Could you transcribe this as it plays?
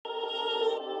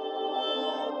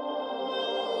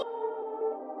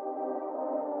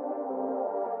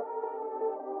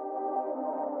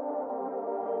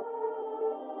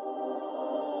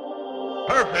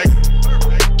Perfect.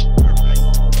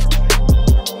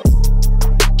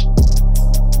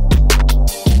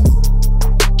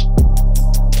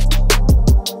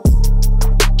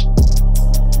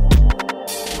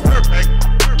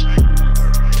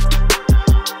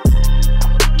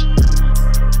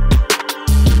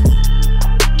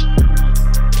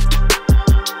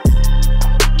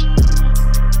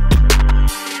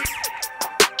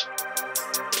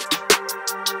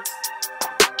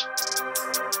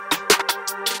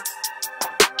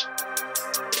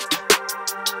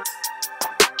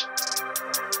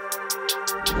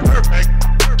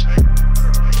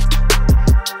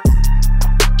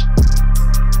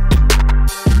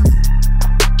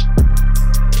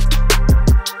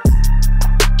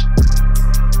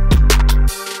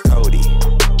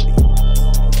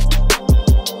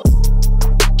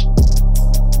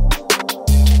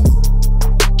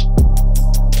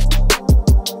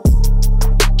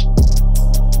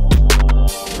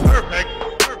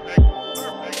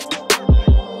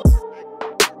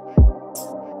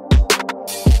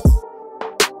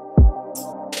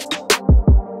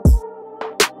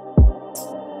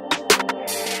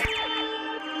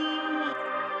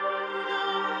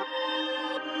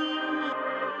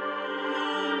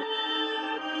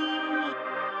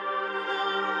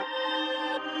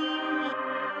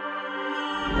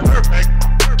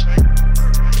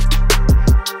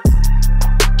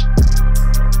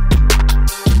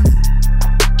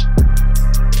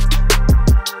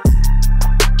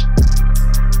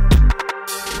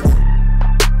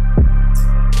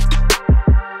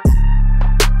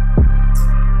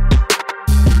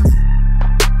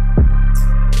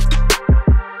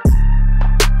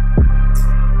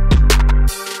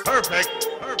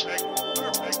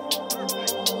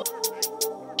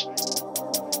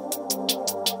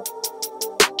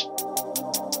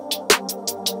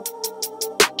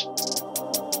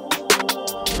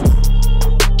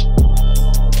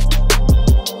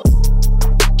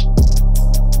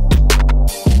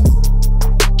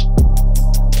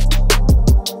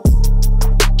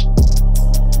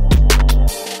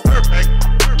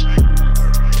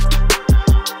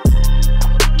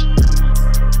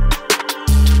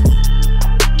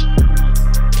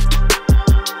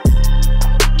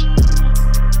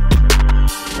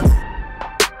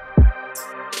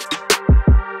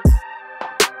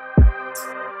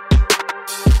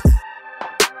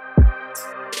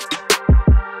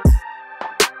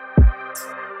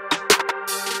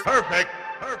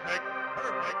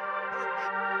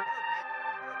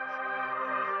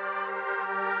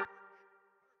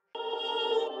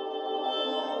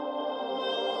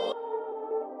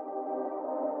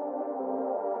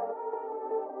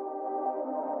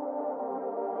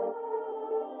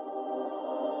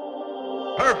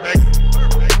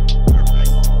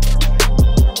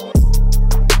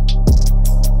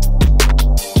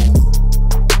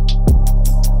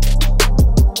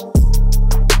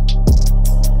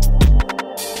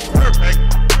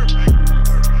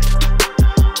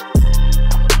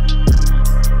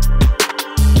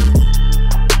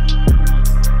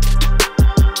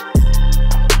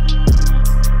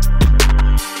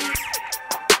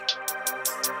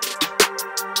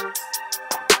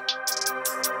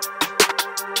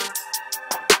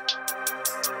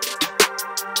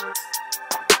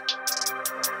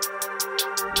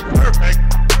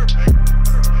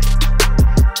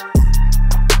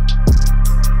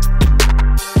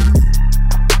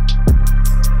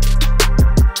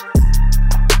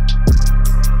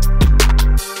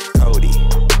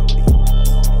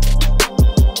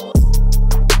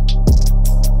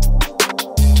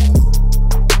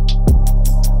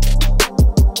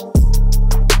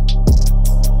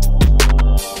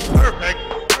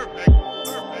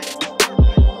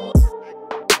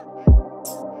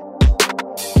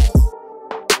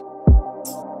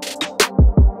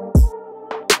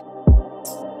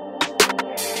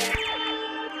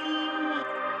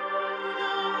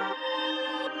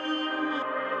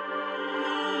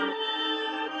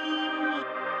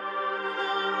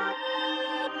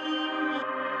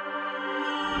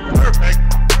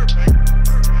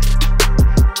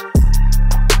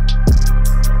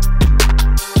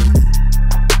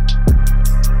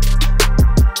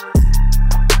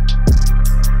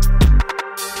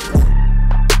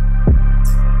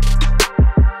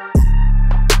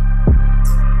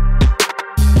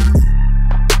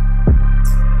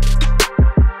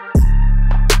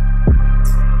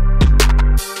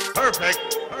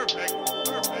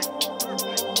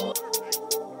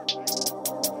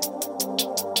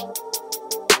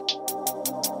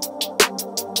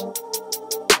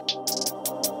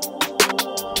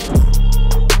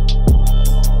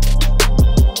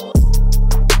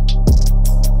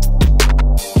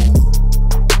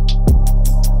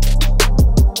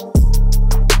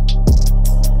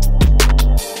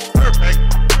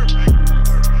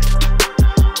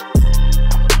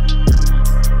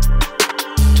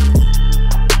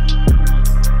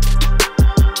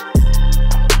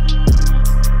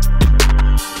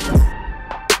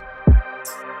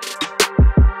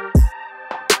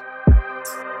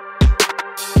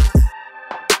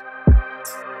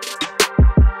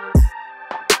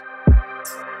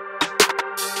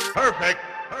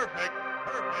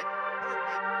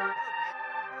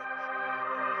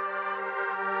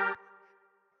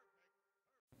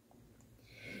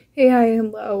 Hey, hi,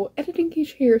 hello, Editing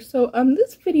Kesha here. So,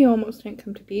 this video almost didn't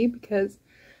come to be because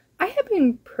I have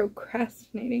been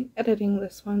procrastinating editing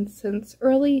this one since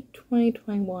early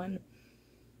 2021.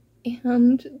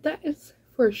 And that is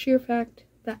for a sheer fact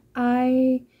that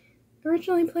I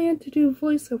originally planned to do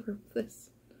voiceover for this.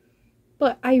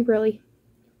 But I really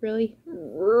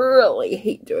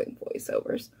hate doing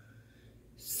voiceovers.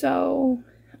 So,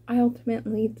 I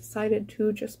ultimately decided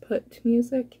to just put to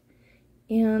music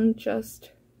and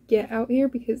just get out here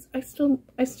because I still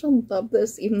love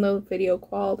this, even though the video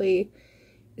quality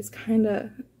is kind of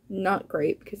not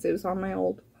great because it was on my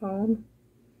old phone.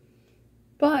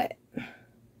 But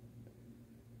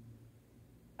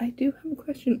I do have a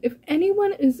question. If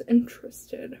anyone is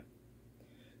interested,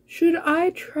 should I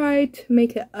try to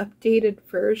make an updated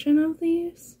version of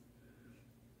these?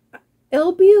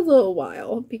 It'll be a little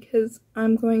while because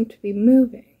I'm going to be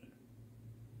moving.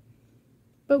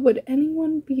 But would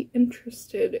anyone be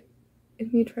interested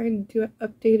in me trying to do an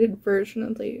updated version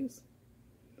of these?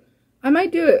 I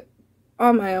might do it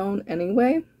on my own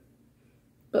anyway,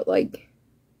 but like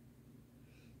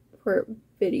for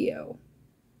video.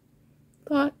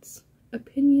 Thoughts,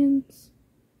 opinions,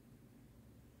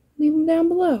 leave them down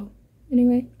below.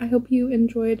 Anyway, I hope you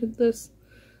enjoyed this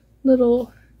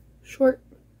little short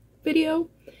video,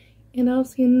 and I'll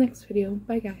see you in the next video.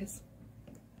 Bye guys.